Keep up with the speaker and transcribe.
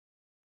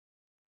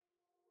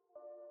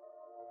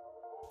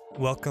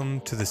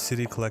Welcome to the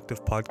City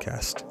Collective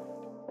podcast.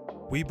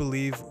 We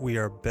believe we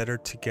are better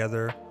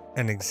together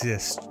and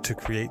exist to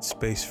create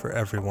space for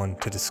everyone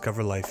to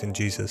discover life in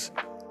Jesus.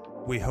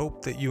 We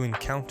hope that you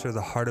encounter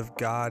the heart of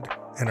God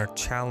and are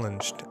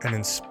challenged and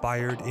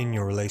inspired in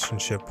your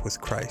relationship with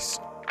Christ.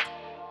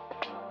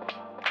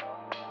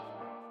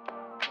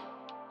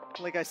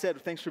 Like I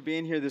said, thanks for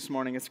being here this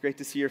morning. It's great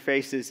to see your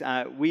faces.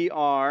 We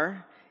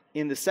are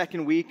in the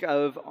second week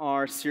of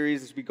our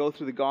series as we go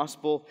through the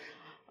gospel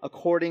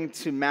according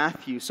to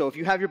Matthew. So if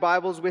you have your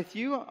Bibles with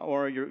you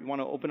or you want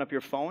to open up your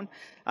phone,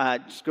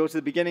 just go to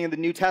the beginning of the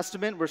New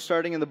Testament. We're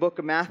starting in the book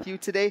of Matthew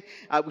today.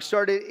 We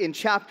started in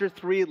chapter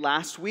 3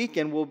 last week,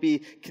 and we'll be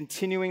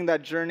continuing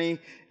that journey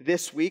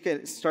this week,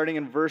 starting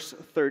in verse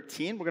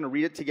 13. We're going to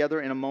read it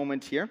together in a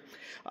moment here.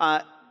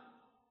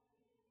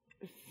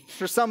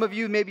 For some of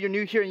you, maybe you're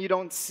new here and you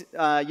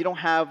don't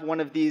have one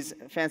of these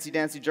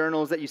fancy-dancy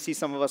journals that you see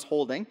some of us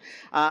holding.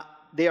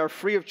 They are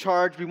free of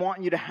charge. We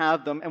want you to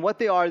have them. And what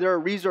they are, they're a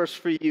resource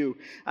for you.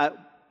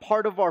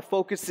 Part of our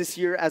focus this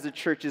year as a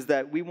church is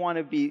that we want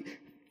to be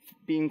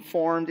being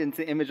formed into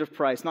the image of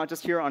Christ, not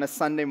just here on a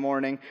Sunday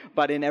morning,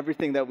 but in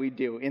everything that we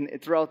do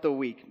throughout the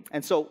week.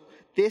 And so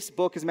this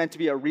book is meant to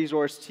be a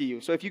resource to you.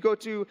 So if you go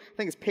to, I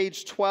think it's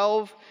page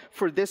 12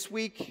 for this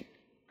week,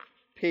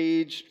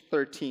 page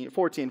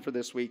 14 for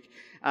this week,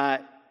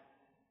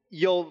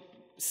 you'll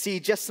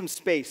see just some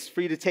space for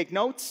you to take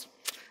notes.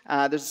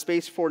 There's a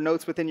space for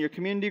notes within your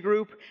community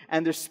group,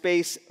 and there's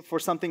space for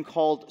something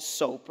called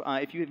SOAP.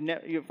 If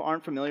you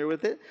aren't familiar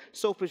with it,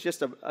 SOAP is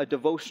just a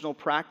devotional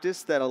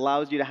practice that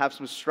allows you to have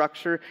some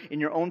structure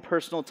in your own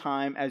personal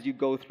time as you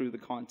go through the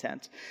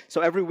content. So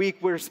every week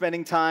we're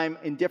spending time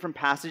in different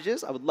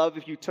passages. I would love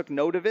if you took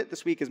note of it.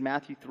 This week is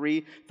Matthew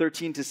 3,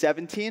 13 to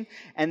 17.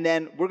 And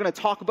then we're going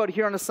to talk about it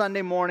here on a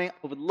Sunday morning.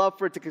 I would love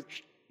for it to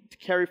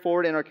carry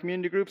forward in our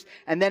community groups,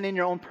 and then in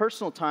your own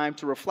personal time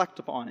to reflect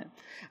upon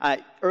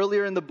it.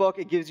 Earlier in the book,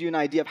 it gives you an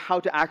idea of how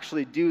to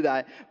actually do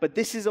that, but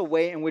this is a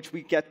way in which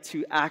we get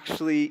to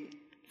actually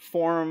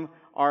form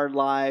our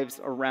lives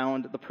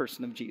around the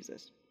person of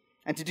Jesus,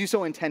 and to do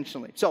so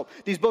intentionally. So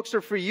these books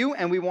are for you,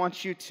 and we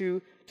want you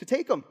to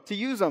take them, to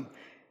use them,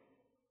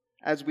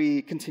 as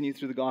we continue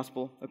through the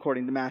gospel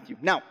according to Matthew.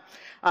 Now,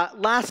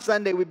 last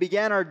Sunday, we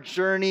began our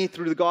journey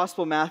through the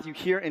gospel of Matthew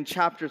here in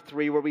chapter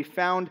 3, where we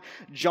found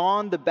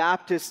John the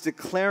Baptist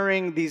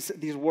declaring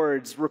these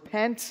words,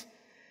 "Repent,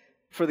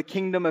 for the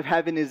kingdom of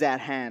heaven is at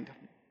hand."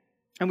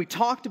 And we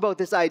talked about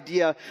this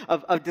idea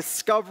of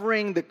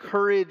discovering the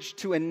courage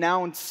to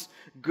announce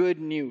good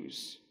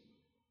news.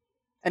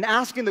 And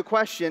asking the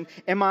question,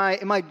 am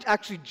I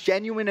actually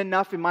genuine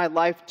enough in my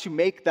life to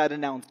make that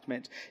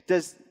announcement?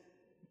 Does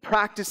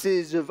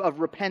practices of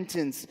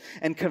repentance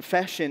and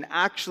confession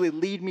actually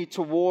lead me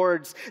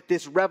towards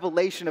this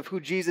revelation of who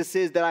Jesus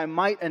is, that I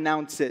might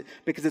announce it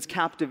because it's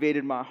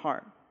captivated my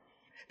heart?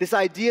 This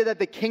idea that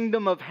the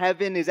kingdom of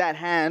heaven is at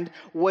hand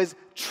was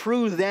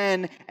true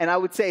then, and I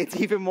would say it's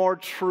even more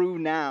true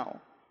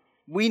now.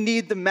 We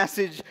need the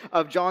message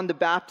of John the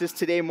Baptist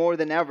today more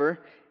than ever,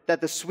 that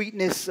the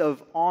sweetness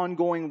of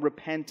ongoing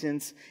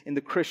repentance in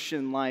the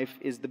Christian life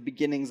is the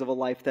beginnings of a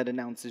life that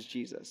announces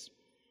Jesus.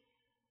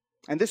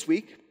 And this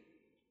week,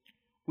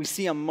 we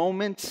see a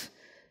moment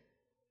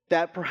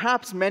that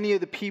perhaps many of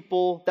the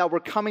people that were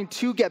coming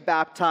to get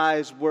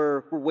baptized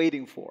were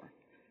waiting for.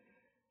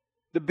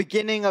 The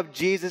beginning of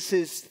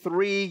Jesus'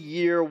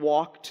 3-year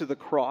walk to the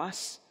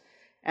cross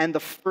and the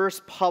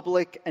first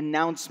public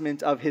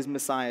announcement of his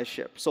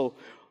messiahship. So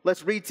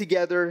let's read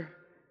together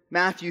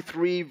Matthew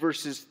 3,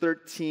 verses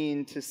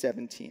 13 to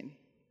 17.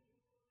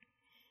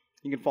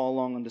 You can follow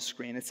along on the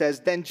screen. It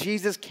says, "Then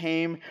Jesus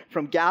came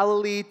from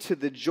Galilee to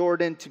the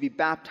Jordan to be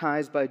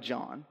baptized by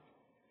John.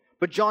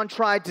 But John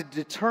tried to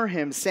deter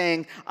him,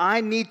 saying,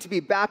 'I need to be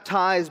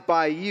baptized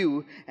by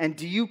you, and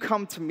do you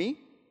come to me?'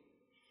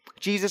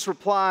 Jesus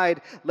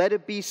replied, 'Let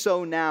it be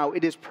so now.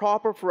 It is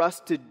proper for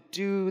us to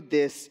do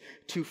this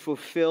to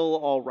fulfill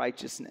all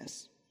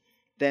righteousness.'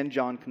 Then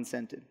John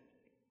consented.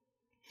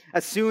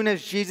 As soon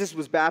as Jesus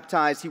was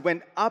baptized, he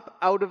went up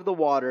out of the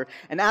water,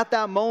 and at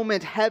that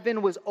moment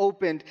heaven was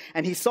opened,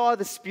 and he saw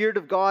the Spirit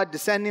of God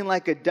descending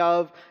like a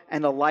dove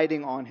and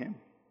alighting on him.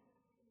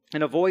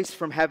 And a voice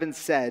from heaven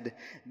said,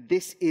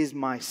 'This is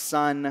my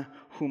Son,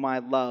 whom I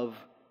love.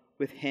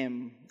 With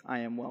him I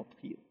am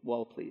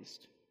well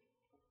pleased.'"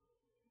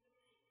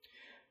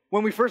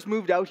 When we first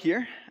moved out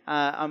here,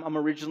 I'm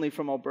originally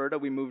from Alberta.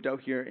 We moved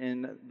out here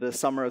in the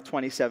summer of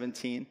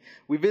 2017.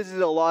 We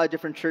visited a lot of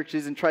different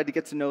churches and tried to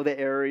get to know the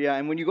area.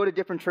 And when you go to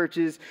different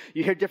churches,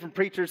 you hear different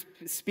preachers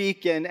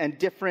speak and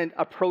different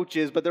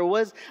approaches. But there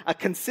was a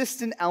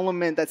consistent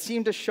element that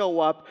seemed to show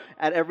up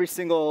at every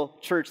single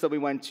church that we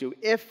went to.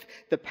 If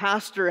the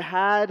pastor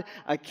had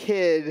a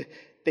kid,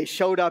 they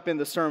showed up in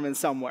the sermon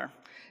somewhere.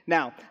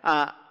 Now,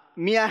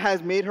 Mia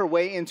has made her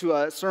way into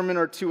a sermon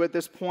or two at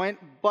this point,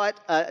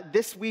 but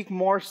this week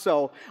more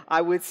so,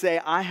 I would say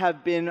I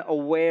have been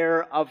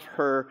aware of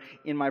her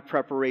in my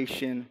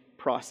preparation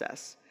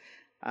process.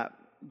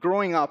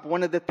 growing up,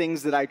 one of the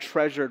things that I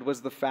treasured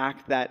was the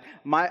fact that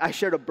I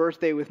shared a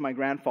birthday with my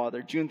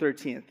grandfather, June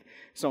 13th.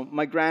 So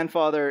my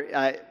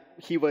grandfather,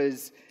 he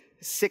was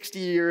 60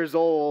 years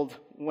old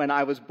when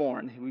I was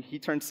born. He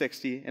turned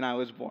 60 and I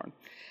was born.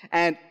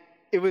 And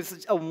it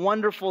was a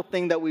wonderful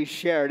thing that we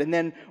shared. And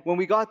then when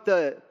we got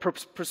the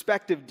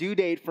prospective due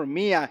date for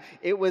Mia,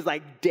 it was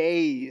like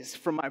days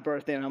from my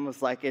birthday. And I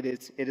was like, it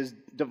is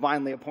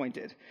divinely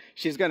appointed.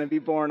 She's going to be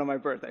born on my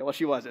birthday. Well,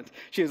 she wasn't.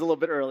 She was a little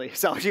bit early.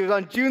 So she was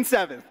on June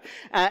 7th.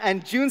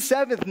 And June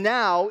 7th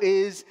now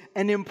is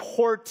an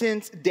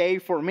important day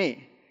for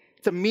me.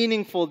 It's a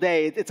meaningful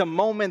day. It's a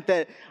moment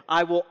that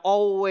I will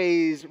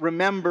always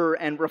remember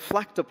and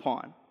reflect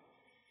upon.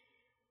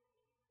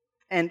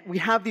 And we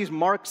have these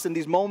marks and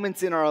these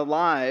moments in our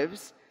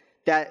lives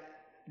that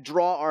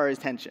draw our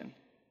attention.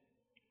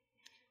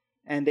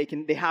 And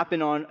they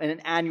happen on an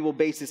annual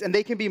basis. And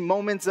they can be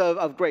moments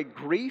of great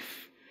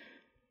grief,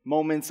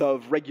 moments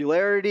of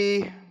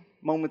regularity,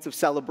 moments of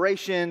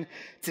celebration.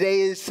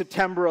 Today is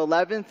September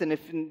 11th, and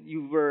if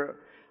you were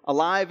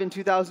alive in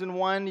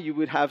 2001, you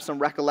would have some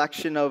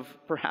recollection of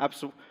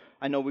perhaps,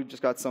 I know we've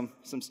just got some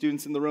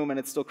students in the room, and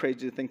it's still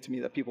crazy to think to me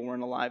that people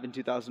weren't alive in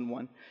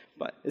 2001,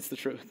 but it's the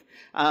truth.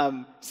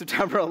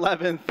 September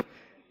 11th,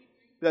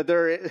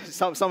 that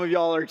some of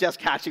y'all are just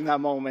catching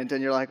that moment,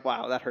 and you're like,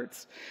 wow, that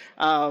hurts.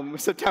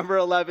 September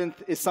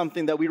 11th is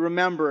something that we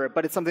remember,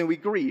 but it's something we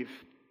grieve.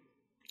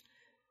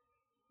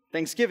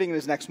 Thanksgiving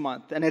is next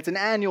month, and it's an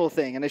annual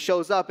thing, and it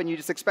shows up, and you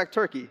just expect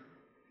turkey.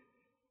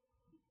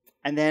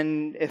 And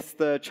then it's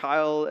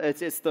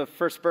the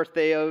first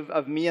birthday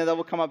of Mia that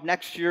will come up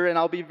next year, and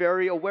I'll be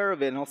very aware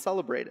of it, and I'll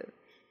celebrate it.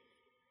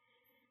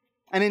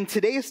 And in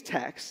today's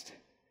text,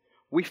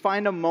 we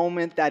find a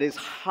moment that is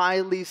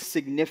highly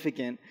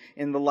significant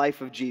in the life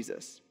of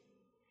Jesus.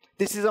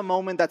 This is a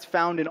moment that's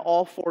found in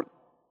all four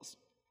Gospels.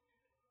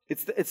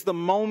 It's the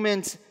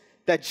moment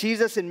that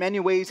Jesus, in many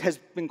ways, has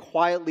been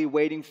quietly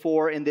waiting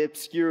for in the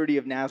obscurity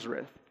of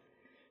Nazareth.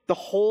 The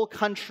whole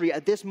country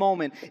at this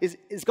moment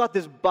is got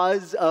this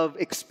buzz of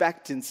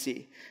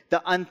expectancy.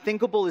 The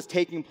unthinkable is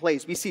taking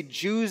place. We see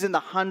Jews in the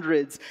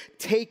hundreds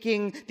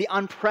taking the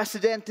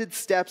unprecedented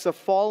steps of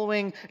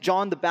following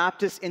John the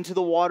Baptist into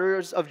the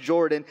waters of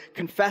Jordan,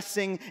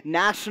 confessing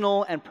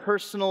national and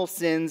personal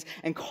sins,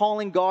 and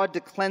calling God to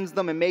cleanse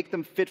them and make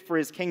them fit for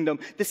his kingdom.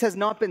 This has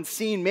not been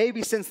seen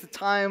maybe since the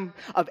time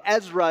of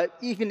Ezra,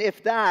 even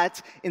if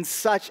that, in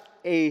such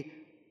a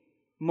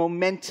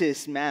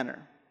momentous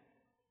manner.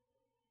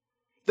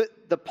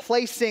 The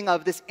placing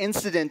of this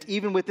incident,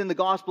 even within the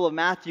Gospel of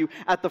Matthew,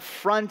 at the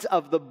front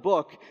of the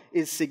book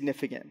is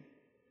significant.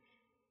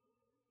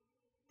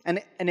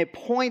 And it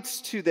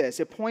points to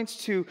this. It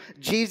points to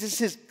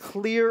Jesus'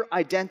 clear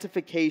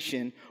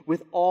identification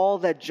with all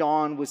that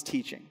John was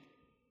teaching.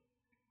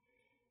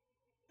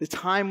 The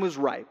time was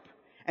ripe,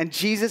 and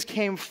Jesus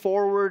came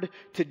forward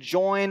to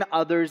join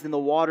others in the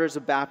waters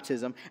of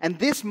baptism. And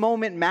this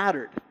moment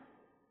mattered.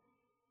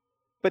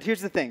 But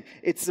here's the thing.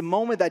 It's a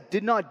moment that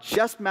did not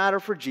just matter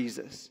for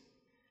Jesus.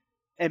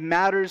 It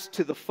matters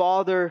to the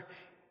Father,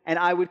 and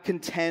I would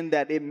contend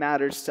that it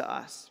matters to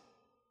us.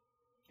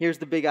 Here's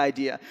the big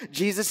idea.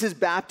 Jesus'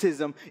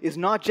 baptism is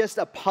not just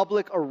a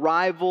public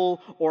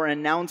arrival or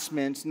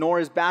announcement,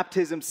 nor is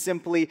baptism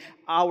simply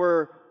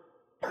our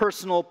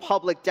personal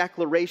public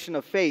declaration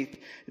of faith.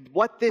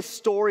 What this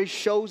story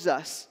shows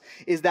us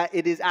is that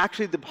it is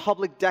actually the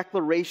public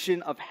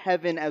declaration of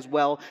heaven as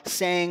well,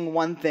 saying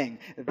one thing: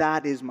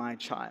 that is my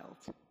child.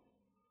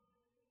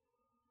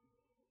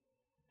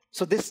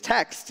 So this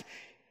text,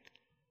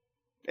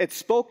 it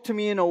spoke to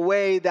me in a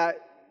way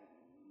that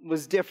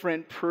was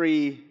different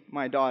pre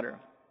my daughter.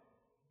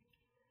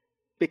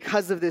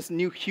 Because of this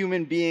new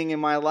human being in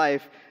my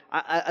life,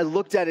 I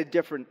looked at it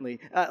differently.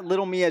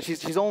 Little Mia,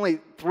 she's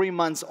only 3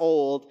 months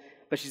old,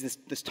 but she's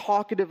this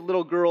talkative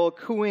little girl,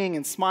 cooing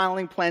and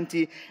smiling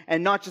plenty,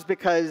 and not just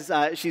because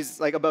she's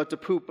like about to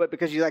poop, but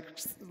because she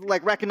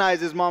like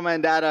recognizes Mama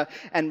and Dada,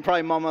 and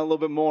probably Mama a little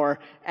bit more,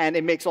 and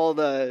it makes all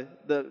the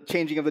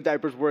changing of the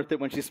diapers worth it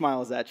when she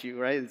smiles at you,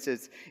 right?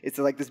 It's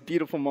like this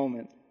beautiful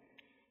moment.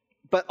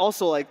 But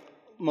also, like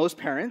most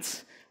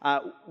parents,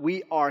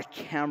 we are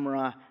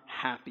camera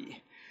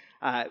happy.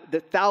 The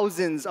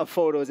thousands of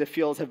photos, it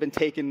feels, have been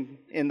taken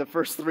in the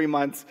first 3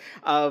 months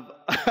of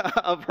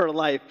her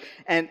life.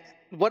 And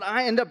what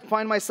I end up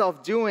find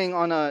myself doing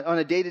on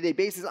a day-to-day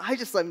basis,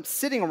 I'm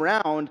sitting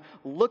around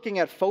looking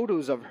at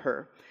photos of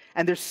her.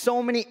 And there's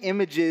so many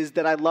images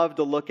that I love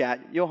to look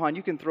at. Johan,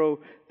 you can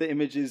throw the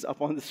images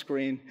up on the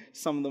screen,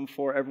 some of them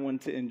for everyone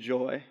to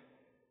enjoy.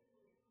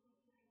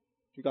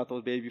 You got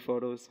those baby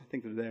photos? I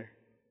think they're there.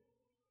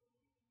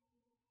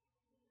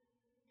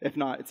 If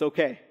not, it's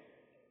okay.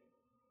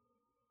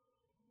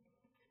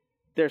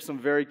 There's some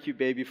very cute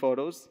baby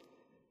photos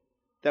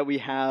that we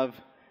have.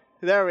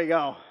 There we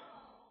go.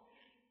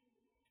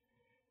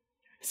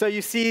 So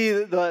you see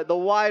the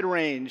wide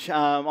range.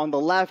 On the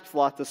left,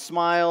 lots of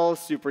smiles,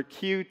 super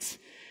cute.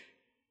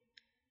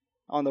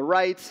 On the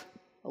right,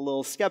 a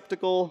little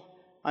skeptical,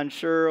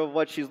 unsure of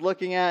what she's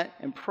looking at,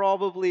 and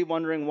probably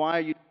wondering why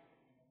are you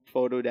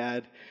photo,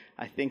 Dad.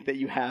 I think that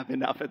you have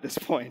enough at this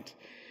point.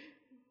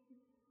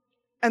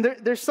 And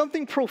there's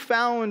something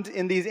profound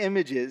in these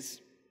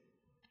images.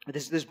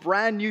 This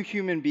brand new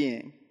human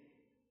being.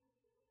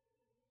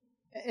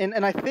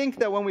 And I think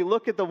that when we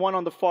look at the one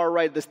on the far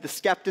right, the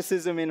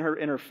skepticism in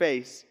her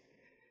face,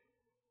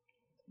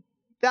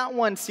 that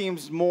one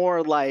seems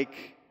more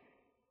like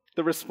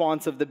the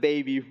response of the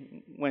baby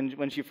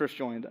when she first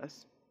joined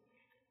us.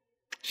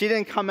 She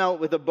didn't come out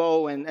with a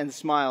bow and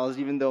smiles,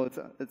 even though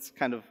it's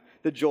kind of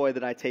the joy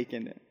that I take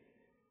in it.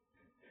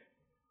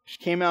 She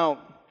came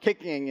out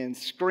kicking and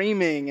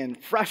screaming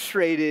and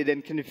frustrated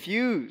and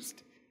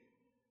confused.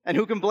 And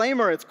who can blame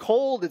her? It's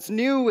cold, it's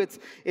new, it's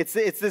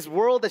this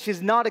world that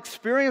she's not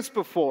experienced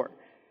before.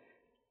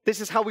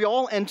 This is how we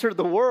all enter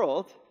the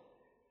world.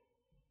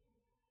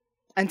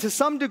 And to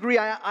some degree,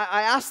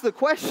 I ask the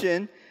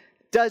question,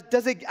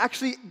 does it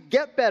actually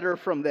get better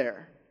from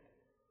there?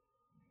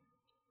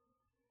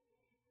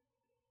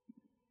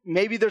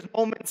 Maybe there's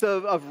moments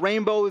of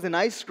rainbows and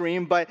ice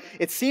cream, but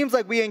it seems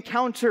like we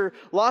encounter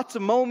lots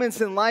of moments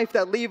in life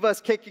that leave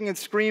us kicking and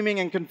screaming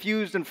and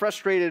confused and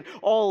frustrated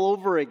all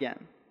over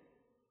again.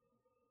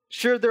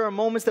 Sure, there are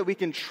moments that we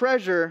can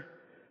treasure,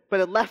 but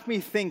it left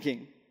me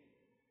thinking,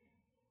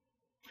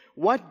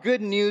 what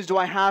good news do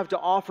I have to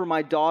offer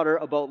my daughter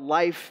about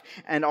life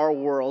and our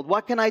world?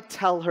 What can I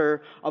tell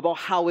her about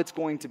how it's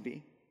going to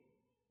be?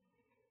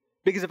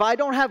 Because if I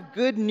don't have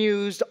good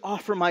news to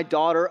offer my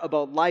daughter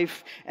about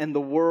life and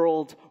the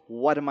world,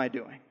 what am I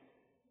doing?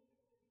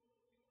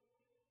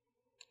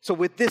 So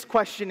with this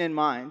question in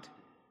mind,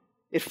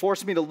 it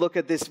forced me to look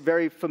at this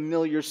very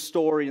familiar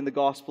story in the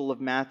Gospel of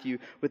Matthew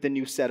with a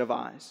new set of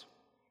eyes.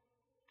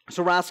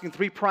 So we're asking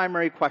three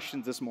primary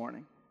questions this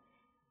morning.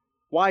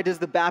 Why does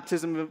the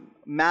baptism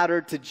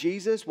matter to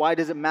Jesus? Why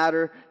does it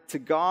matter to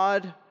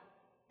God,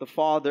 the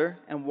Father?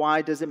 And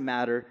why does it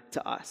matter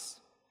to us?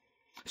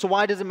 So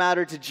why does it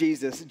matter to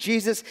Jesus?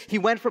 Jesus, he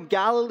went from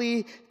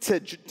Galilee to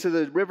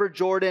the River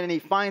Jordan, and he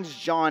finds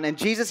John. And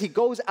Jesus, he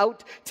goes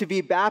out to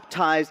be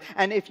baptized.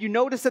 And if you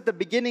notice at the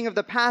beginning of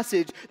the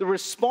passage, the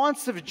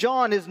response of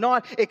John is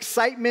not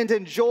excitement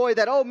and joy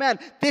that, oh man,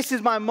 this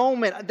is my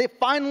moment.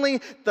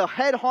 Finally, the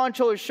head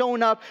honcho has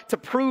shown up to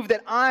prove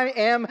that I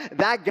am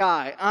that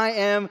guy. I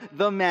am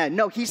the man.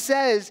 No, he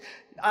says,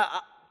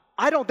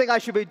 I don't think I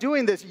should be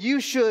doing this. You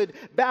should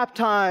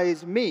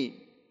baptize me.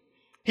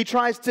 He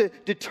tries to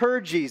deter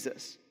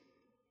Jesus.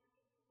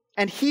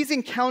 And he's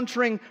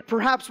encountering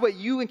perhaps what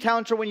you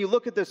encounter when you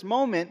look at this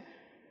moment,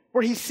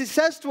 where he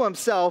says to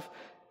himself,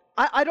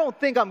 I don't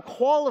think I'm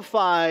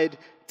qualified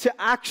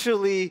to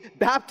actually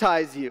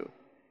baptize you.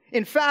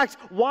 In fact,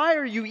 why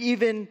are you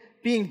even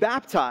being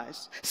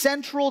baptized?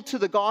 Central to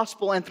the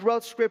gospel and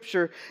throughout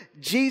Scripture,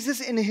 Jesus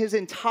in his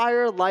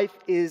entire life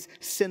is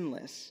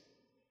sinless.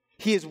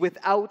 He is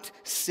without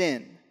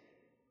sin.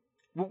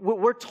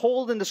 We're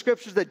told in the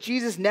Scriptures that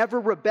Jesus never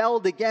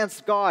rebelled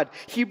against God.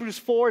 Hebrews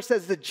 4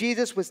 says that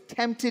Jesus was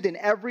tempted in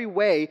every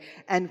way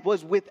and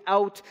was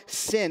without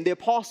sin. The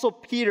Apostle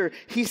Peter,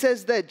 he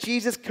says that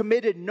Jesus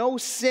committed no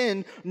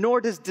sin,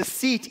 nor does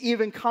deceit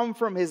even come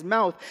from his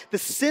mouth. The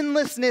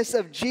sinlessness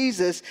of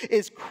Jesus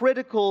is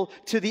critical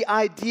to the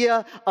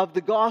idea of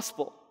the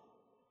gospel.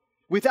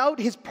 Without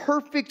his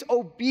perfect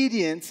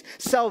obedience,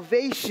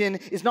 salvation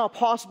is not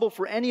possible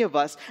for any of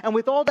us. And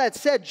with all that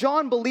said,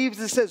 John believes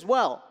this as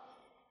well.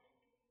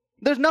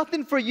 There's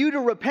nothing for you to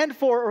repent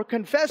for or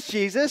confess,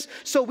 Jesus,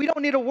 so we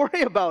don't need to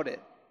worry about it.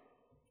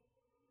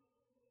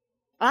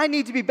 I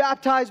need to be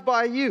baptized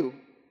by you.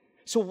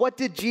 So what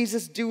did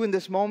Jesus do in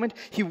this moment?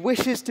 He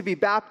wishes to be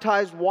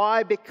baptized.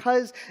 Why?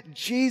 Because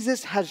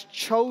Jesus has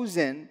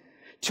chosen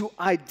to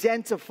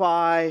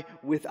identify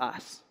with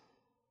us.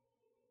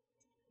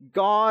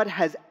 God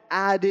has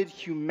added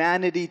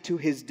humanity to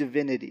his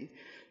divinity.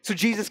 So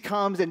Jesus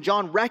comes and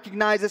John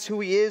recognizes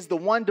who he is, the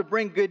one to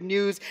bring good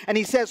news. And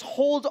he says,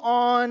 hold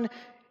on,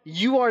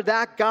 you are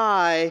that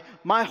guy.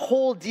 My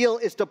whole deal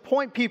is to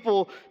point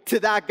people to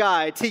that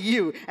guy, to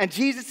you. And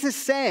Jesus is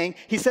saying,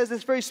 he says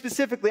this very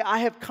specifically, I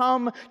have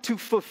come to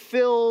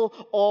fulfill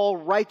all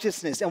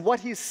righteousness. And what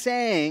he's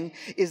saying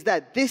is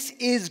that this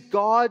is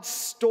God's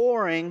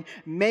story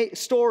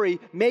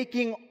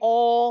making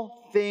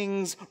all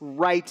things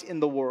right in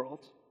the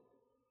world.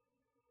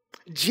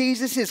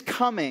 Jesus is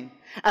coming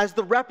as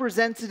the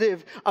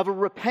representative of a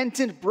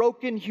repentant,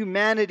 broken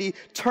humanity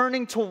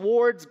turning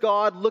towards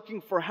God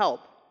looking for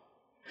help.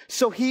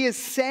 So he is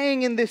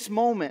saying in this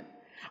moment,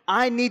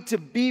 I need to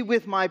be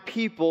with my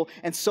people,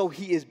 and so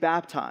he is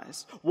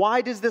baptized.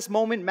 Why does this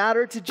moment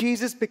matter to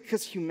Jesus?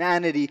 Because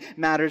humanity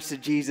matters to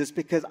Jesus,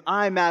 because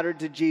I matter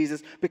to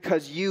Jesus,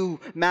 because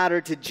you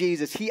matter to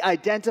Jesus. He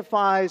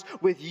identifies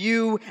with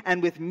you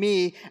and with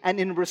me, and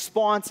in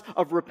response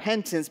of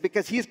repentance,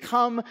 because he's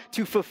come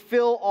to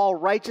fulfill all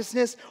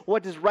righteousness.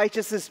 What does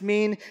righteousness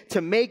mean? To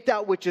make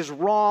that which is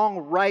wrong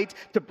right,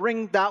 to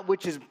bring that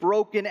which is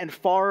broken and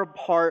far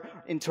apart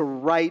into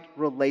right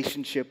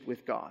relationship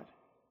with God.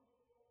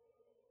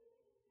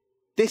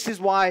 This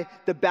is why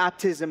the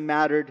baptism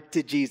mattered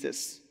to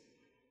Jesus.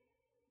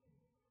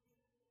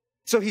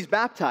 So he's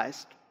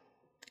baptized.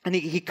 And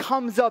he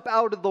comes up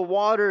out of the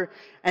water,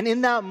 and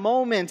in that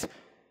moment,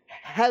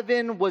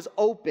 heaven was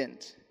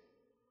opened.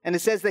 And it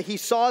says that he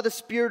saw the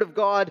Spirit of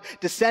God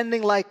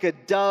descending like a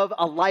dove,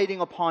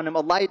 alighting upon him.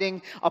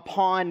 Alighting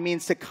upon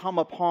means to come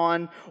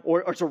upon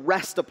or to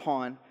rest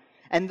upon.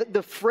 And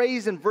the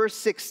phrase in verse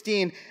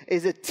 16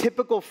 is a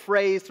typical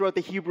phrase throughout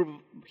the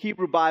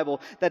Hebrew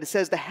Bible, that it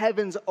says the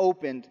heavens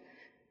opened.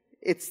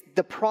 It's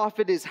the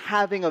prophet is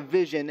having a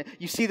vision.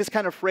 You see this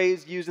kind of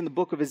phrase used in the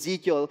book of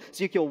Ezekiel.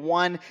 Ezekiel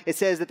 1, it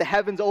says that the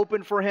heavens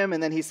opened for him,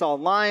 and then he saw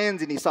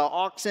lions, and he saw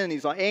oxen, and he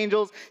saw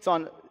angels. It's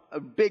on a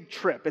big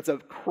trip. It's a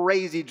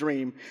crazy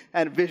dream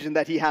and vision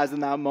that he has in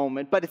that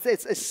moment. But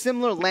it's a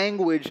similar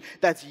language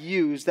that's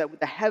used, that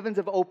the heavens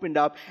have opened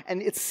up,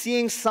 and it's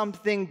seeing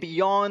something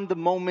beyond the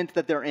moment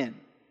that they're in.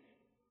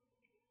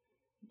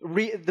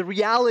 The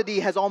reality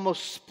has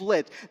almost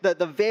split.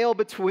 The veil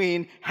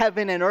between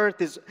heaven and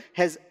earth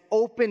has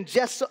opened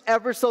just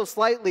ever so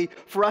slightly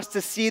for us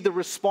to see the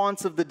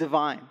response of the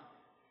divine.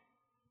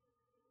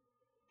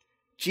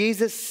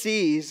 Jesus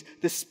sees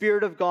the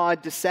Spirit of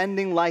God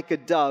descending like a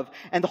dove,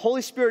 and the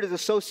Holy Spirit is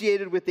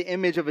associated with the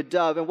image of a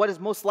dove. And what is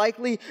most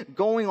likely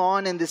going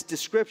on in this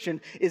description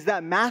is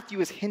that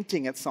Matthew is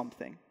hinting at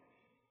something.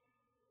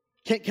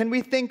 Can we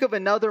think of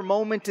another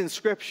moment in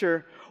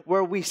Scripture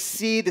where we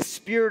see the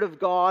Spirit of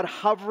God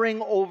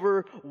hovering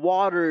over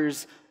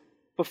waters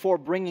before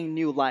bringing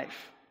new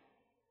life?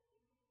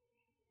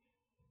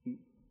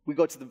 We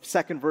go to the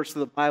second verse of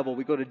the Bible.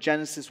 We go to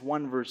Genesis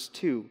 1, verse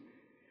 2,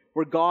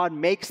 where God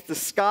makes the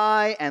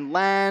sky and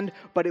land,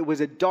 but it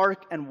was a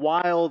dark and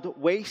wild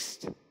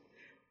waste.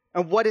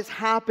 And what is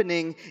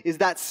happening is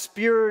that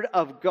Spirit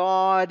of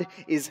God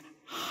is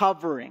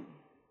hovering.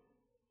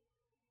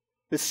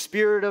 The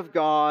Spirit of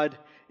God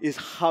is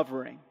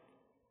hovering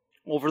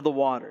over the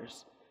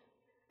waters.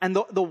 And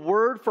the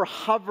word for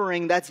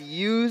hovering that's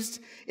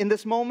used in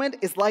this moment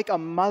is like a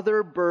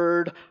mother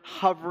bird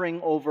hovering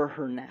over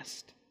her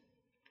nest.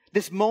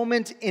 This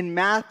moment in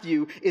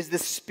Matthew is the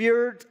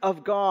Spirit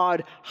of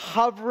God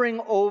hovering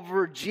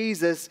over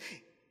Jesus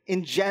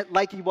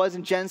like he was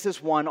in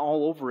Genesis 1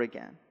 all over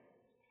again.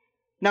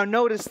 Now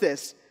notice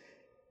this,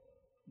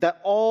 that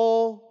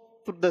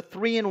all the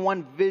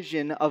three-in-one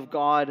vision of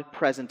God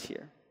present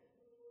here.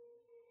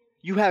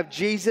 You have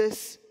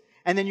Jesus,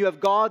 and then you have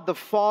God the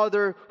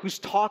Father who's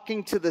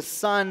talking to the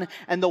Son,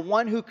 and the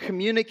one who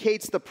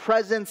communicates the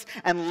presence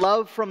and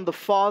love from the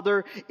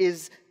Father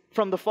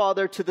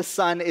to the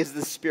Son is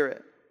the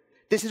Spirit.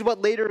 This is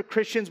what later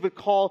Christians would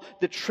call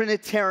the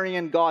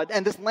Trinitarian God.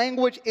 And this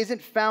language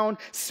isn't found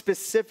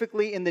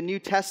specifically in the New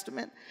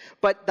Testament,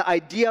 but the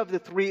idea of the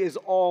three is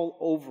all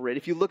over it.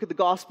 If you look at the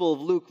Gospel of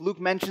Luke, Luke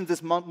mentions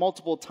this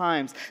multiple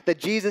times, that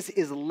Jesus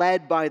is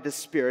led by the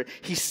Spirit.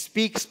 He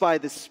speaks by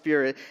the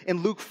Spirit.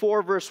 In Luke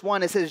 4, verse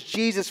 1, it says,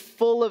 Jesus,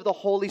 full of the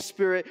Holy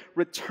Spirit,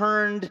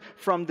 returned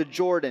from the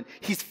Jordan.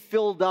 He's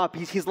filled up.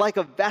 He's like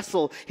a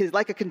vessel. He's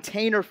like a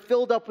container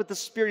filled up with the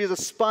Spirit. He's a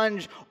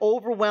sponge,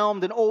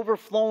 overwhelmed and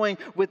overflowing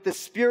with the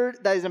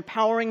Spirit that is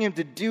empowering him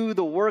to do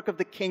the work of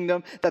the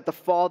kingdom that the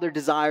Father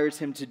desires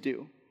him to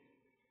do.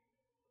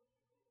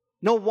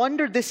 No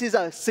wonder this is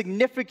a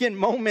significant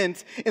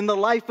moment in the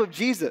life of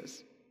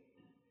Jesus.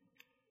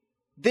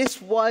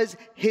 This was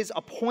his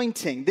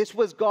appointing. This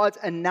was God's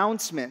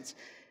announcement.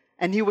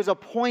 And he was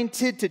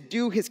appointed to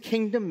do his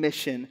kingdom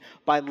mission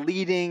by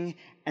leading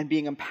and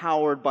being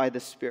empowered by the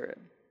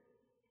Spirit.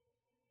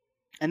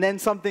 And then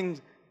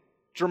something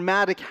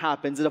dramatic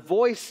happens, and a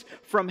voice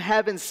from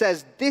heaven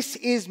says, "This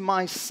is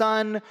my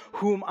Son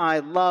whom I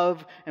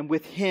love, and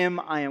with him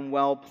I am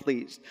well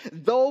pleased."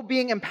 Though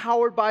being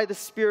empowered by the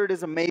Spirit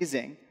is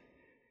amazing,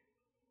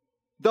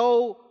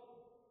 though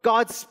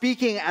God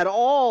speaking at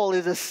all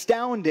is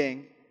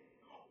astounding,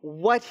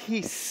 what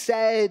he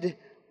said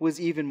was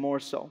even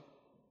more so.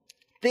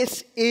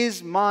 "This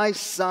is my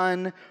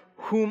Son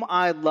whom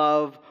I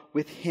love,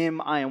 with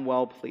him I am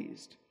well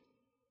pleased."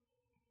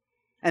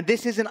 And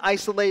this is an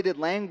isolated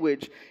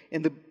language.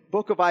 In the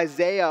book of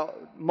Isaiah,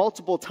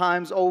 multiple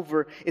times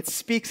over, it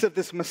speaks of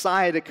this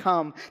Messiah to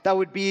come. That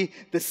would be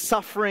the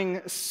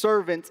suffering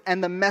servant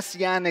and the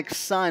messianic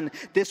son.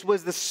 This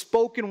was the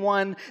spoken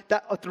one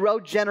that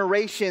throughout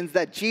generations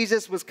that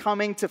Jesus was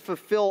coming to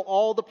fulfill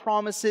all the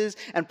promises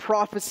and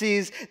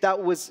prophecies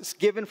that was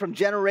given from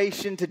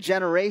generation to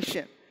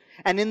generation.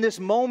 And in this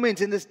moment,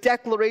 in this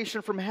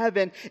declaration from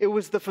heaven, it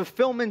was the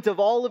fulfillment of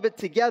all of it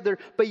together,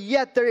 but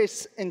yet there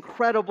is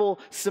incredible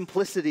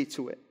simplicity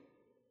to it.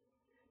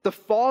 The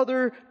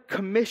Father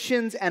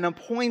commissions and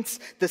appoints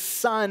the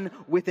Son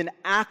with an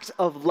act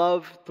of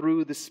love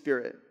through the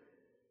Spirit.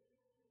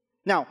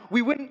 Now,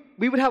 we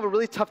would have a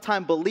really tough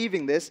time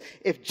believing this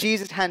if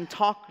Jesus hadn't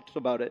talked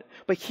about it.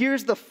 But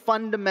here's the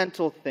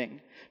fundamental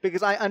thing,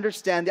 because I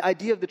understand the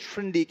idea of the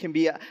Trinity can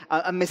be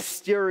a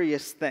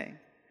mysterious thing.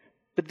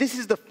 But this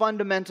is the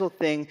fundamental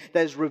thing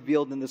that is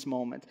revealed in this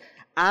moment.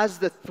 As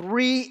the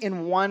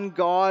three-in-one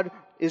God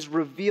is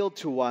revealed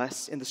to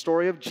us in the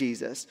story of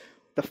Jesus,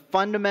 the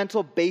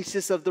fundamental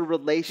basis of the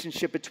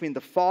relationship between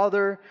the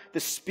Father, the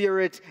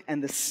Spirit,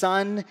 and the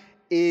Son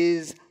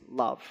is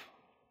love.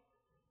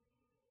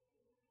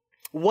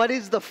 What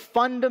is the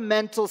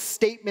fundamental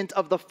statement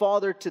of the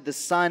Father to the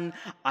Son?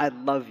 I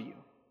love you.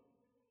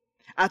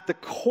 At the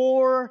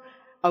core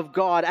of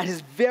God, at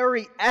his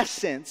very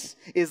essence,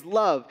 is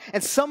love.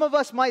 And some of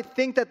us might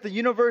think that the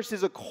universe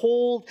is a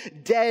cold,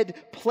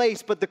 dead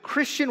place, but the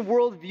Christian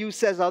worldview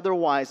says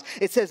otherwise.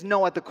 It says,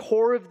 no, at the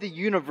core of the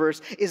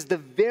universe is the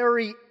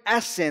very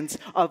essence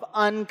of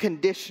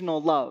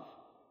unconditional love.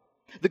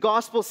 The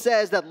gospel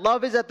says that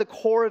love is at the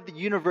core of the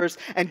universe,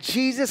 and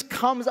Jesus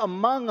comes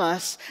among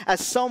us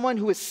as someone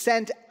who is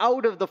sent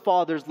out of the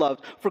Father's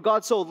love. For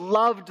God so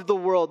loved the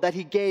world that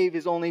he gave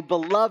his only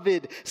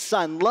beloved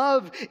Son.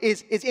 Love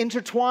is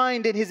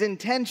intertwined in his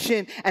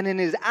intention and in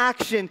his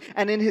action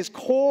and in his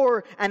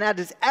core and at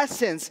his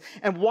essence.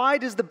 And why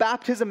does the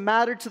baptism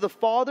matter to the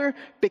Father?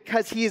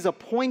 Because he is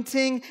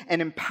appointing and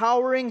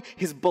empowering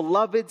his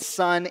beloved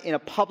Son in a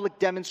public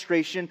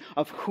demonstration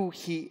of who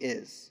he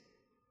is.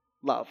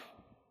 Love.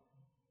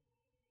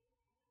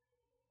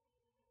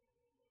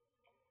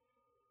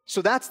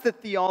 So that's the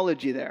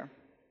theology there.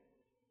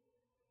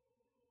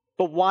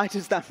 But why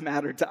does that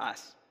matter to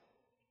us?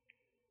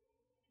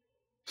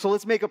 So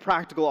let's make a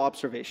practical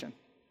observation.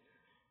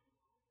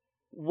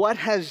 What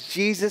has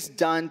Jesus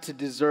done to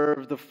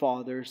deserve the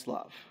Father's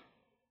love?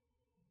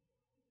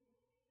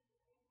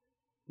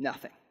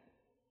 Nothing.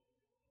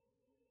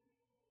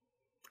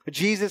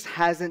 Jesus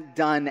hasn't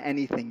done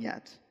anything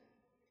yet.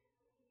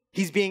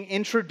 He's being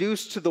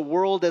introduced to the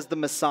world as the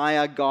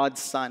Messiah,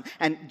 God's Son.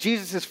 And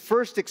Jesus'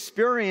 first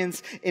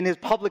experience in his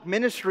public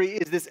ministry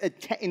is this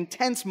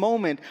intense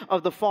moment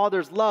of the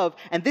Father's love.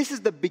 And this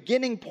is the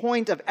beginning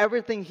point of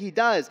everything he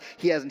does.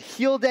 He hasn't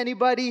healed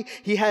anybody.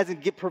 He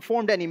hasn't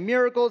performed any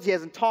miracles. He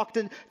hasn't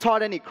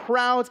taught any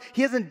crowds.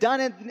 He hasn't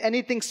done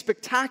anything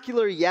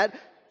spectacular yet.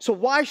 So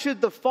why should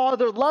the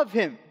Father love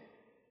him?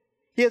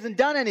 He hasn't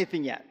done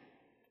anything yet.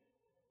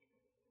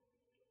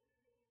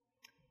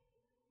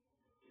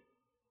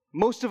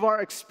 Most of our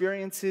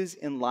experiences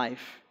in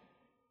life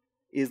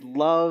is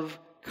love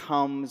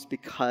comes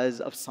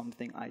because of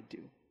something I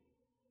do.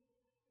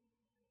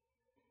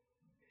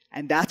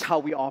 And that's how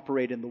we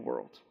operate in the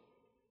world.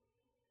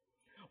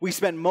 We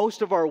spend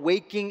most of our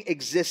waking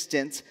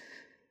existence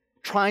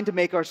trying to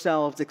make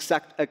ourselves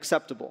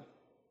acceptable,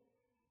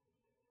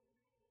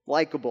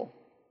 likable,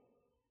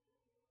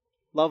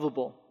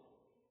 lovable,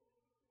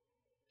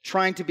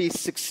 trying to be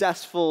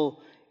successful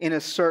in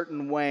a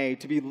certain way,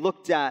 to be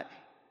looked at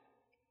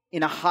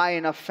in a high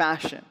enough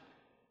fashion,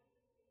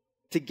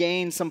 to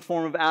gain some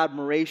form of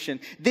admiration.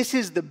 This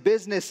is the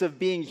business of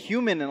being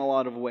human in a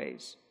lot of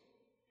ways.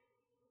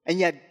 And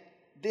yet,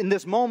 in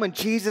this moment,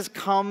 Jesus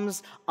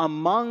comes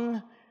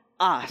among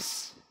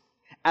us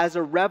as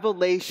a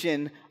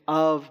revelation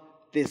of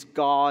this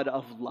God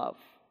of love.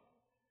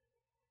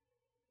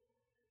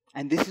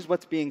 And this is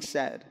what's being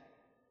said.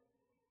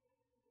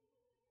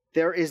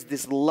 There is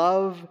this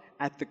love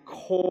at the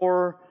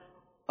core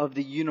of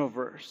the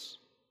universe.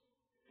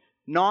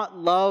 Not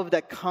love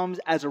that comes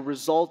as a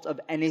result of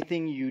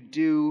anything you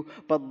do,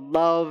 but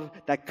love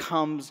that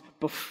comes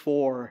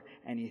before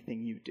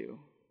anything you do.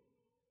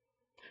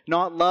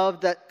 Not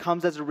love that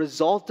comes as a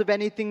result of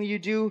anything you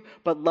do,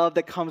 but love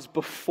that comes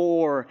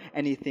before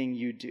anything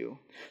you do.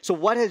 So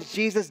what has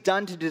Jesus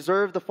done to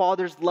deserve the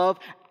Father's love?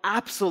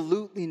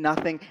 Absolutely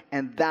nothing,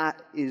 and that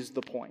is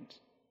the point.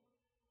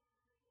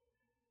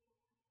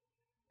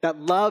 That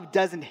love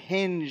doesn't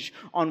hinge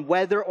on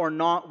whether or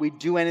not we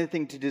do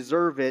anything to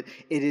deserve it.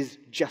 It is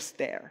just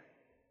there.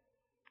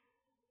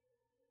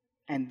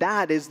 And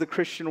that is the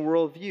Christian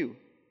worldview.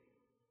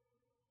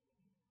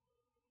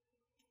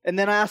 And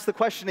then I ask the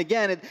question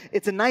again,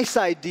 it's a nice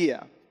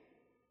idea.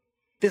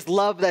 This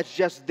love that's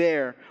just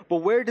there. But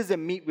where does it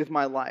meet with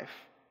my life?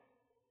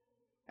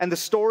 And the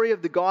story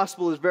of the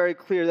gospel is very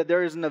clear that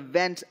there is an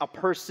event, a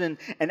person,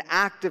 an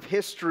act of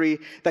history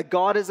that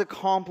God has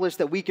accomplished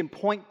that we can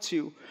point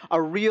to. A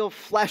real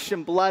flesh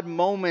and blood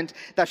moment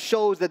that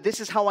shows that this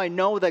is how I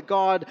know that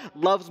God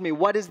loves me.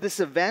 What is this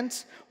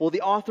event? Well,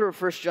 the author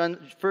of 1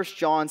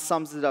 John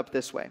sums it up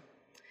this way.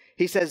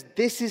 He says,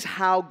 this is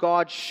how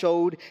God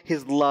showed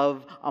his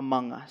love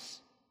among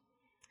us.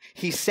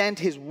 He sent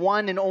his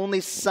one and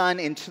only Son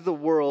into the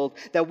world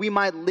that we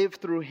might live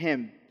through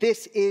him.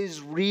 This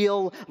is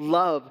real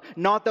love.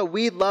 Not that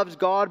we loved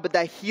God, but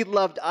that he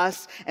loved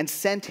us and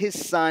sent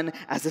his Son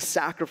as a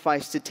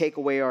sacrifice to take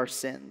away our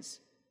sins.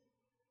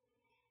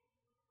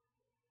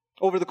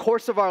 Over the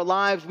course of our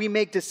lives, we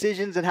make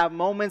decisions and have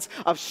moments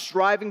of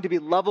striving to be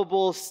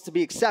lovable, to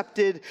be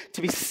accepted,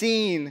 to be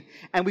seen.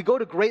 And we go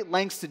to great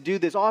lengths to do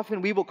this.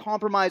 Often we will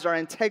compromise our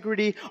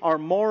integrity, our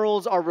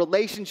morals, our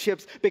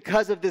relationships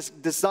because of this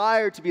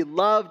desire to be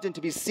loved and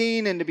to be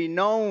seen and to be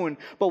known.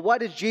 But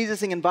what is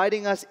Jesus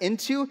inviting us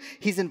into?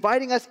 He's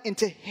inviting us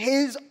into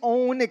his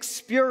own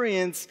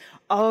experience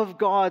of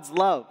God's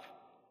love.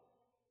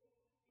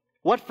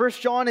 What 1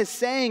 John is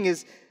saying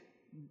is,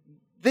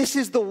 this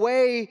is the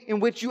way in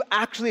which you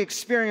actually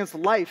experience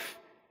life,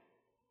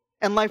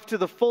 and life to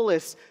the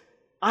fullest.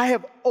 I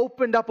have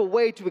opened up a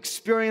way to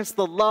experience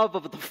the love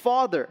of the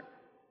Father.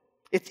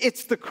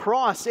 It's the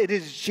cross. It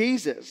is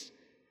Jesus.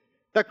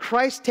 That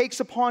Christ takes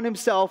upon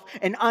himself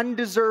an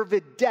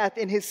undeserved death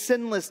in his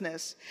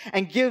sinlessness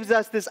and gives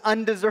us this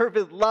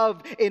undeserved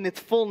love in its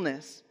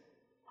fullness.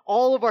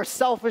 All of our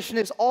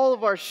selfishness, all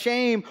of our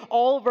shame,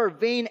 all of our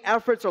vain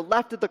efforts are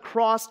left at the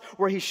cross,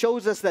 where he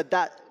shows us that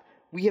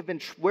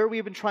where we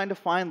have been trying to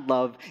find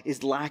love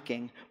is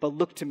lacking. But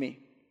look to me.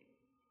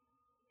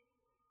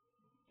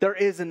 There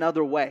is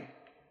another way.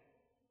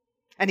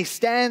 And he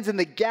stands in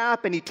the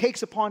gap and he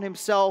takes upon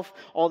himself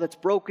all that's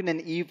broken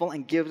and evil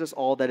and gives us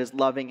all that is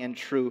loving and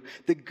true.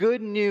 The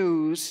good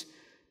news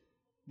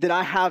that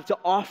I have to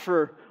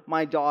offer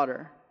my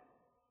daughter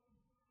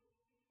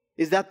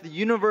is that the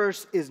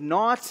universe is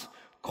not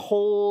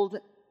cold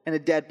and a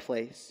dead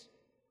place.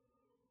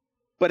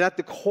 But at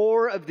the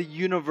core of the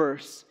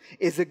universe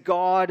is a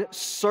God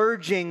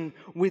surging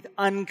with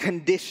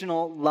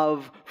unconditional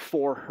love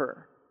for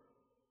her.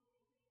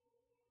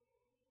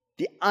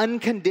 The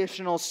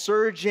unconditional,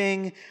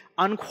 surging,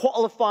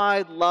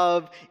 unqualified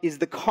love is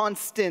the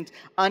constant,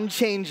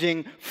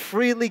 unchanging,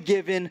 freely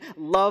given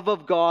love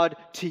of God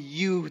to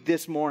you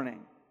this morning.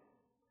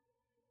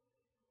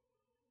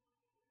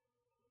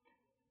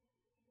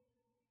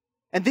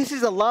 And this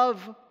is a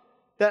love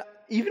that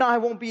even I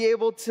won't be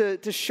able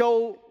to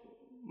show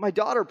my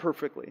daughter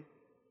perfectly.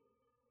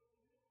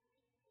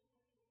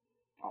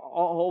 I'll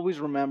always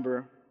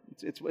remember,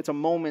 it's a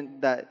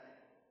moment that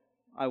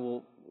I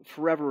will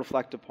forever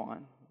reflect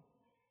upon.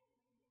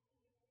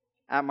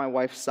 At my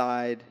wife's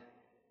side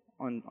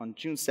on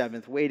June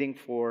 7th, waiting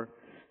for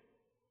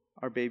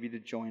our baby to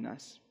join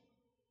us.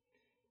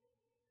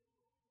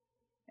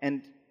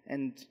 And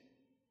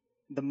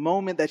the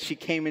moment that she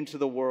came into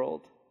the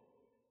world,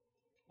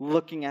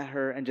 looking at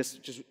her and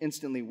just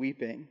instantly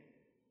weeping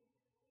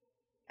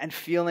and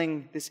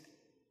feeling this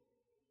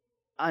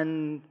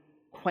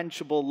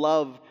unquenchable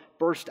love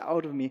burst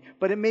out of me,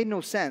 but it made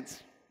no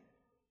sense.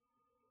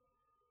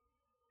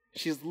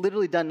 She's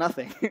literally done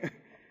nothing.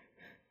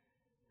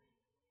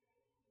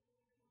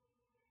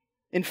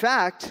 In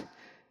fact,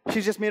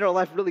 she's just made our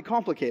life really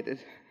complicated.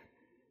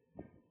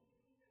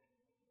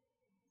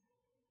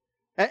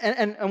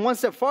 And one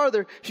step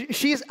farther,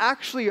 she's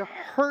actually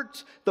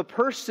hurt the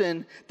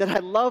person that I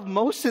love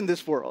most in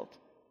this world.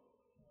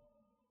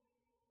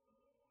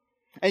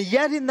 And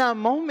yet in that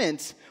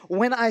moment,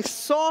 when I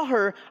saw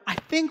her, I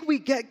think we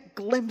get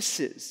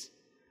glimpses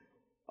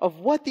of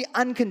what the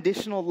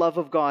unconditional love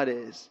of God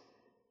is.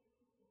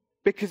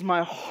 Because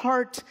my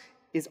heart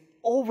is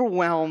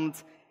overwhelmed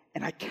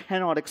and I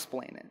cannot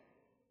explain it.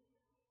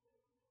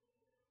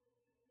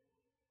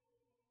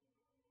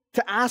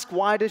 To ask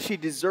why does she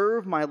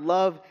deserve my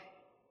love,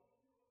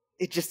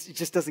 it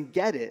just doesn't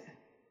get it.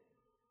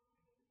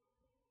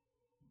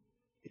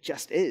 It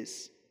just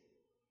is.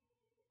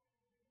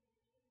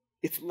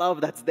 It's love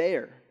that's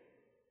there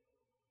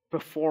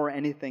before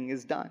anything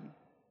is done.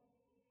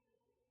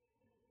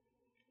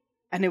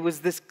 And it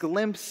was this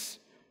glimpse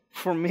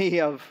for me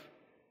of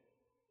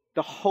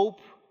the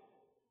hope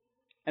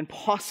and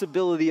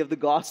possibility of the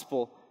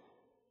gospel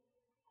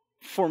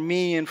for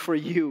me and for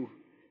you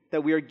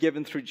that we are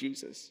given through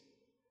Jesus.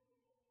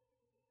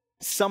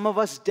 Some of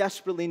us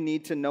desperately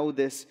need to know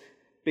this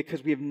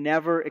because we have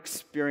never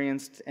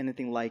experienced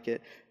anything like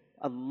it.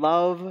 A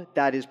love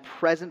that is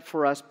present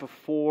for us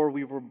before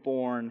we were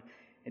born.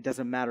 It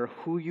doesn't matter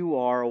who you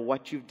are or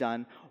what you've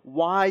done.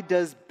 Why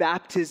does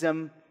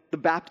the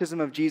baptism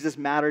of Jesus,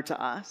 matter to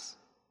us?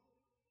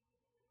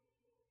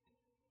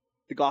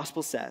 The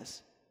gospel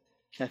says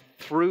that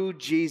through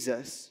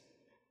Jesus,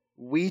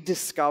 we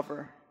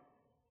discover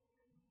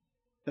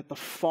that the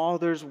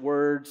Father's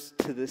words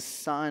to the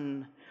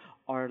Son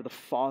are the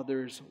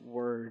Father's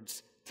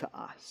words to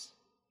us.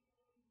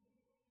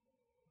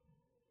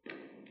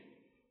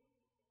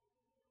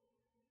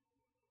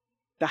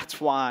 That's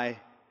why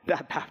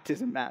that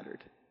baptism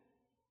mattered.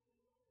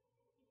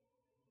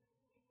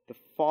 The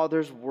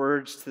Father's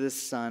words to the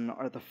Son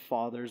are the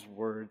Father's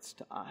words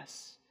to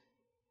us.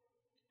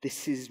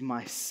 This is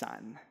my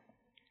son.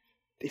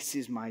 This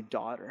is my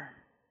daughter.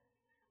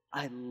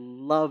 I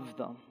love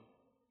them,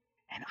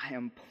 and I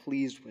am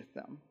pleased with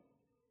them.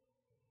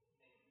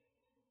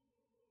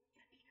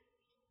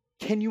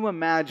 Can you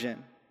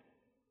imagine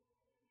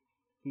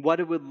what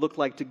it would look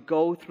like to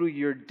go through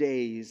your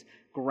days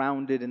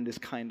grounded in this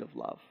kind of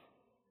love?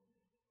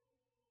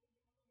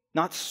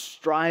 Not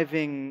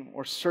striving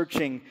or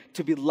searching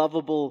to be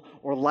lovable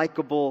or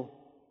likable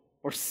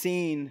or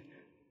seen,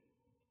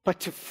 but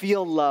to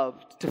feel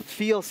loved, to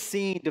feel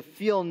seen, to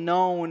feel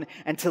known,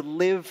 and to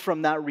live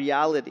from that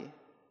reality.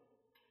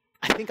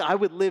 I think I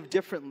would live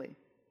differently.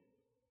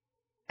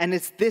 And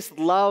it's this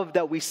love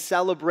that we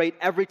celebrate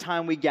every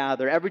time we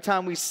gather, every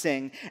time we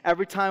sing,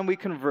 every time we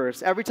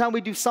converse, every time we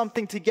do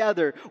something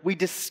together, we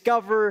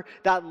discover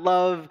that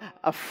love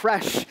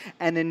afresh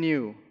and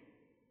anew.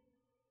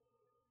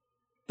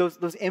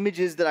 Those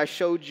images that I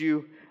showed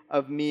you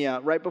of Mia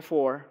right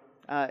before,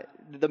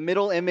 the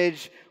middle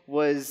image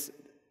was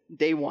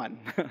day one.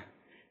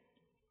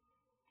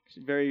 She's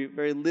a very,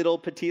 very little,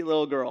 petite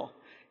little girl.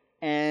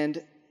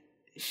 And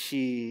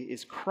she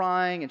is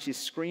crying and she's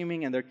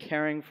screaming, and they're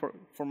caring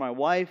for my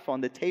wife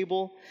on the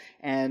table,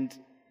 and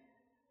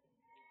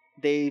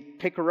they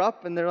pick her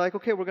up and they're like,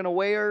 okay, we're going to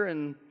weigh her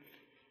and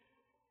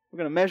we're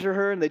going to measure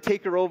her, and they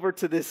take her over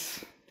to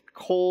this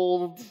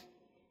cold,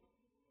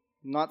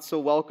 not so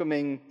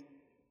welcoming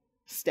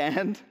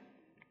stand,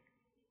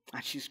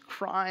 and she's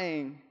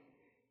crying,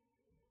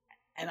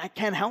 and I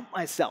can't help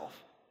myself.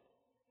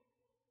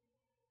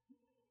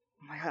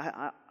 I'm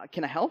like,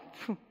 can I help?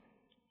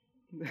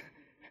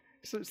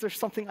 Is there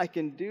something I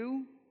can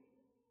do?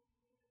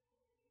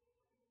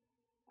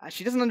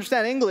 She doesn't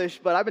understand English,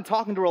 but I've been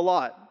talking to her a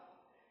lot.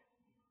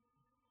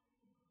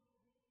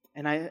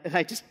 And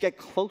I just get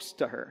close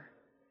to her.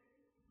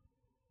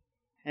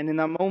 And in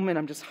that moment,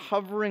 I'm just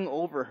hovering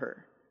over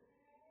her.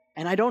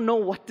 And I don't know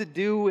what to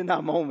do in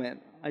that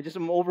moment. I just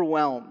am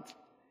overwhelmed.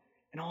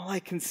 And all I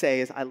can say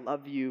is, I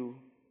love you.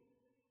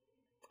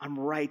 I'm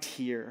right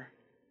here.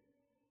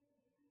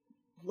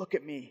 Look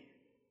at me.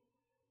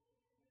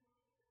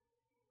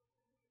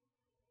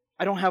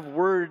 I don't have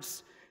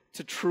words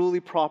to truly,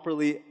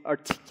 properly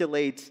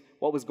articulate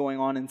what was going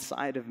on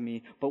inside of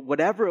me. But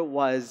whatever it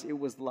was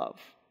love.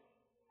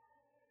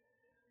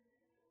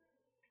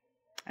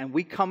 And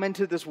we come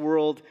into this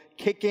world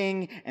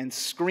kicking and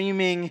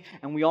screaming,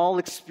 and we all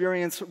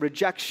experience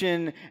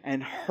rejection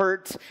and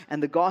hurt.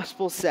 And the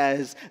gospel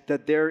says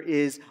that there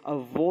is a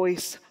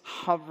voice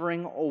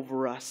hovering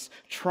over us,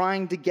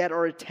 trying to get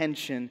our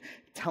attention,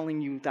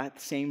 telling you that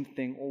same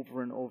thing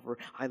over and over.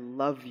 I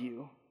love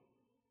you.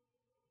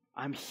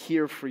 I'm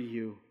here for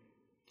you.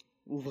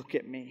 Look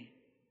at me.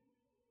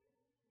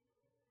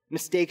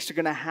 Mistakes are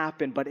going to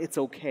happen, but it's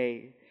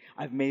okay.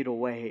 I've made a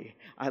way.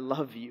 I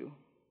love you.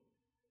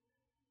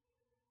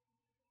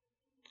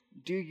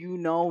 Do you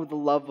know the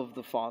love of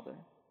the Father?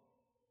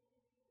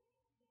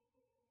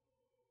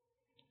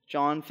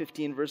 John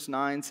 15 verse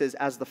 9 says,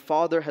 as the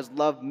Father has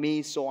loved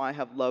me, so I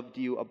have loved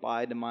you.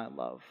 Abide in my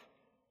love.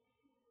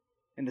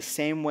 In the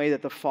same way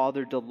that the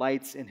Father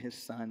delights in His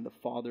Son, the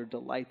Father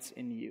delights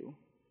in you.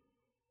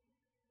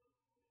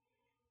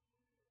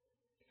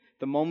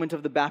 The moment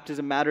of the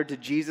baptism mattered to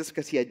Jesus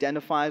because He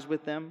identifies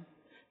with them.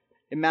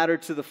 It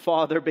mattered to the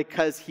Father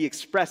because He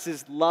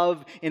expresses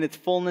love in its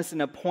fullness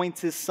and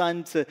appoints His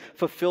Son to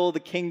fulfill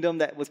the kingdom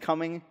that was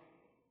coming.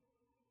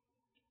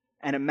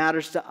 And it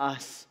matters to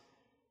us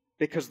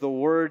because the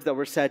words that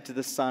were said to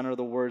the Son are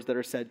the words that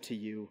are said to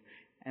you.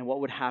 And what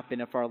would happen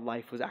if our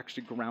life was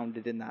actually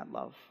grounded in that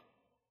love?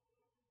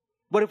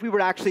 What if we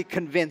were actually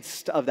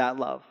convinced of that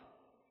love?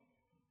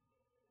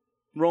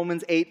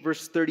 Romans 8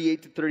 verse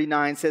 38 to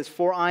 39 says,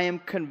 for I am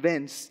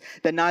convinced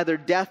that neither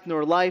death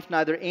nor life,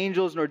 neither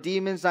angels nor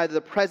demons, neither the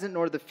present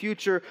nor the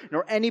future,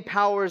 nor any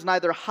powers,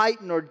 neither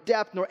height nor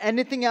depth, nor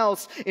anything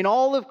else in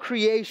all of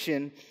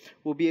creation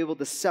will be able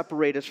to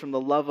separate us from the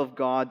love of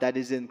God that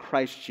is in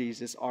Christ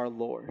Jesus our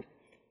Lord.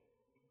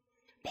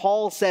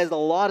 Paul says a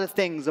lot of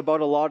things about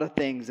a lot of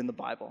things in the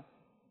Bible.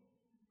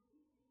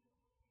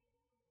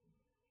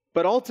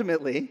 But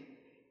ultimately,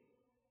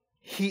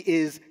 he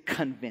is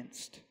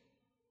convinced.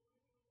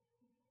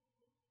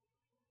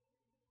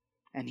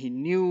 And he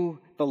knew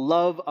the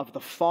love of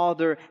the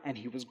Father, and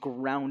he was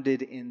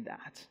grounded in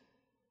that.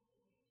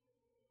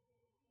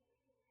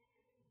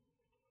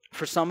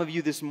 For some of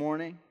you this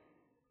morning,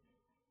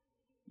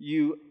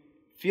 you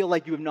feel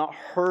like you have not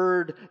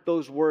heard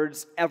those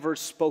words ever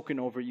spoken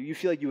over you. You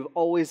feel like you have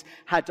always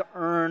had to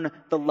earn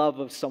the love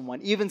of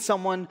someone, even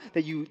someone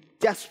that you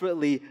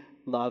desperately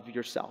love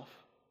yourself.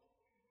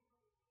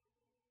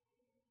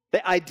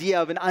 The idea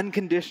of an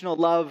unconditional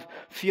love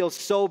feels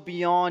so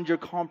beyond your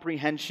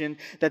comprehension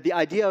that the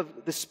idea of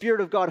the Spirit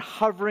of God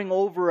hovering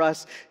over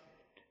us,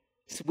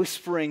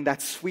 whispering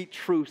that sweet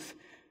truth,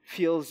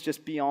 feels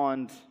just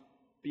beyond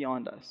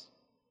us.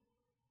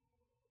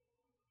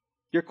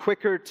 You're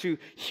quicker to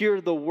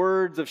hear the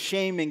words of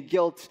shame and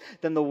guilt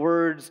than the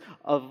words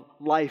of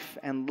life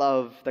and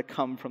love that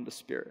come from the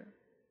Spirit.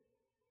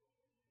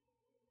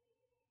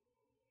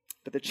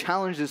 But the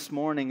challenge this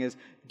morning is,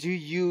 do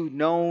you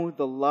know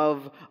the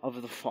love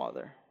of the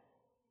Father?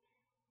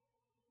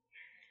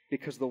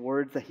 Because the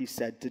words that He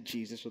said to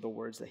Jesus are the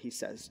words that He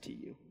says to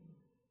you.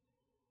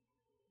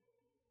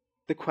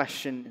 The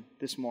question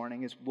this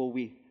morning is, will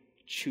we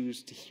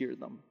choose to hear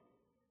them?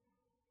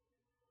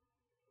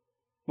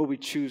 Will we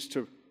choose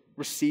to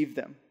receive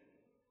them?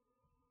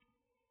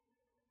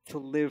 To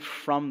live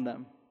from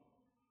them?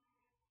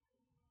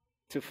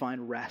 To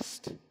find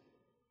rest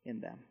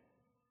in them?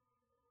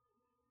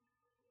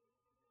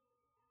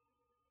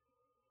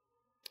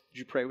 Would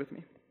you pray with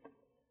me?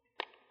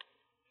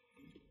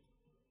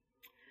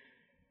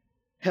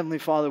 Heavenly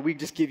Father, we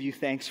just give you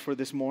thanks for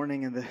this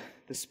morning and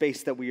the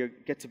space that we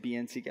get to be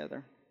in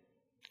together.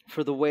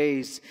 For the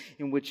ways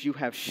in which you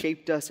have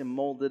shaped us and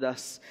molded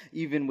us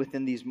even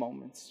within these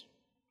moments.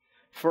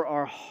 For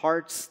our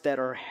hearts that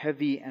are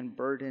heavy and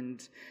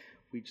burdened,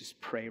 we just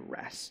pray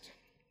rest.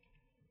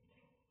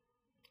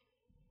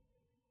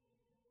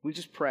 We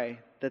just pray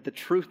that the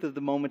truth of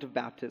the moment of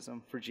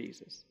baptism for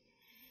Jesus,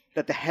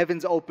 that the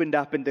heavens opened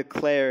up and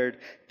declared,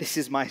 "This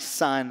is my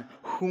Son,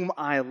 whom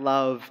I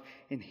love,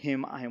 in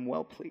him I am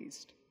well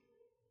pleased."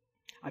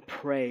 I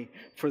pray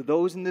for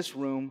those in this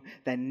room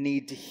that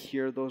need to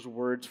hear those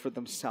words for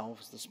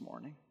themselves this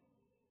morning,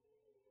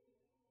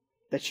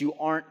 that you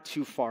aren't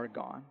too far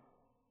gone,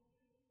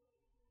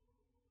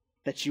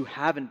 that you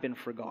haven't been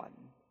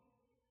forgotten,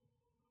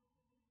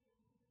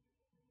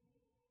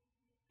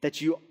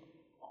 that you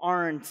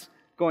aren't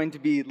going to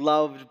be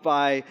loved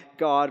by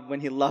God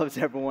when he loves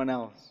everyone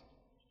else.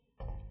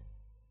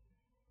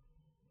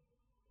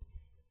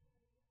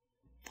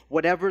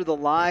 Whatever the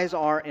lies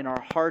are in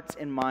our hearts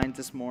and minds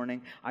this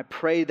morning, I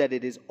pray that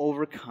it is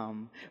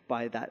overcome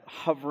by that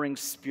hovering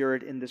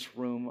spirit in this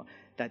room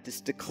that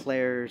just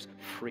declares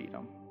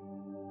freedom.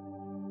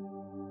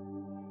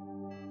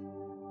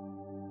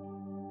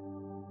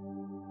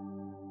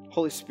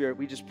 Holy Spirit,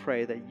 we just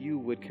pray that you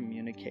would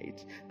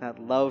communicate that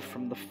love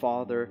from the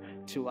Father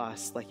to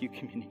us like you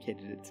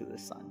communicated it to the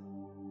Son.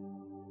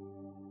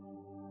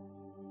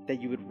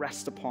 That you would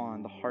rest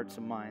upon the hearts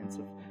and minds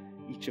of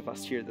each of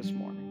us here this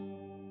morning.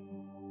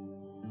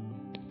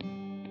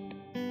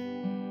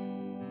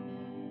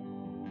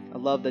 A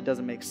love that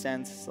doesn't make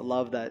sense, a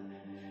love that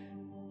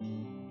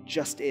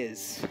just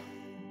is.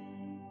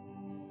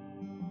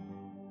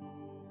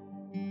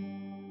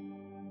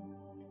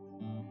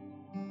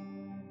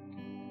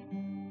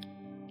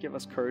 Give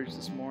us courage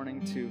this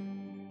morning to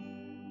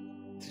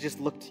just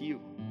look to you,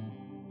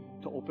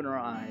 to open our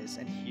eyes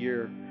and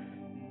hear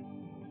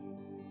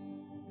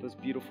those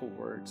beautiful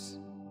words.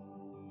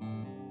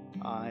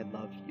 I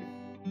love you.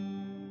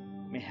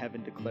 May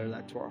heaven declare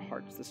that to our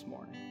hearts this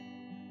morning.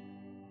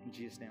 In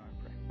Jesus' name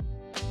I pray.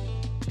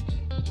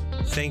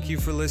 Thank you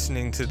for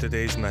listening to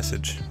today's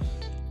message.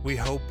 We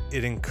hope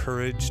it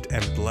encouraged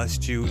and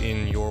blessed you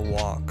in your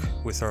walk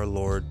with our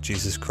Lord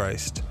Jesus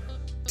Christ.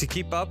 To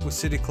keep up with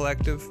City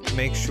Collective,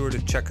 make sure to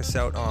check us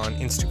out on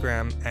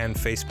Instagram and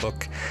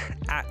Facebook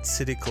at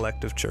City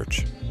Collective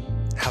Church.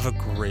 Have a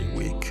great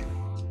week.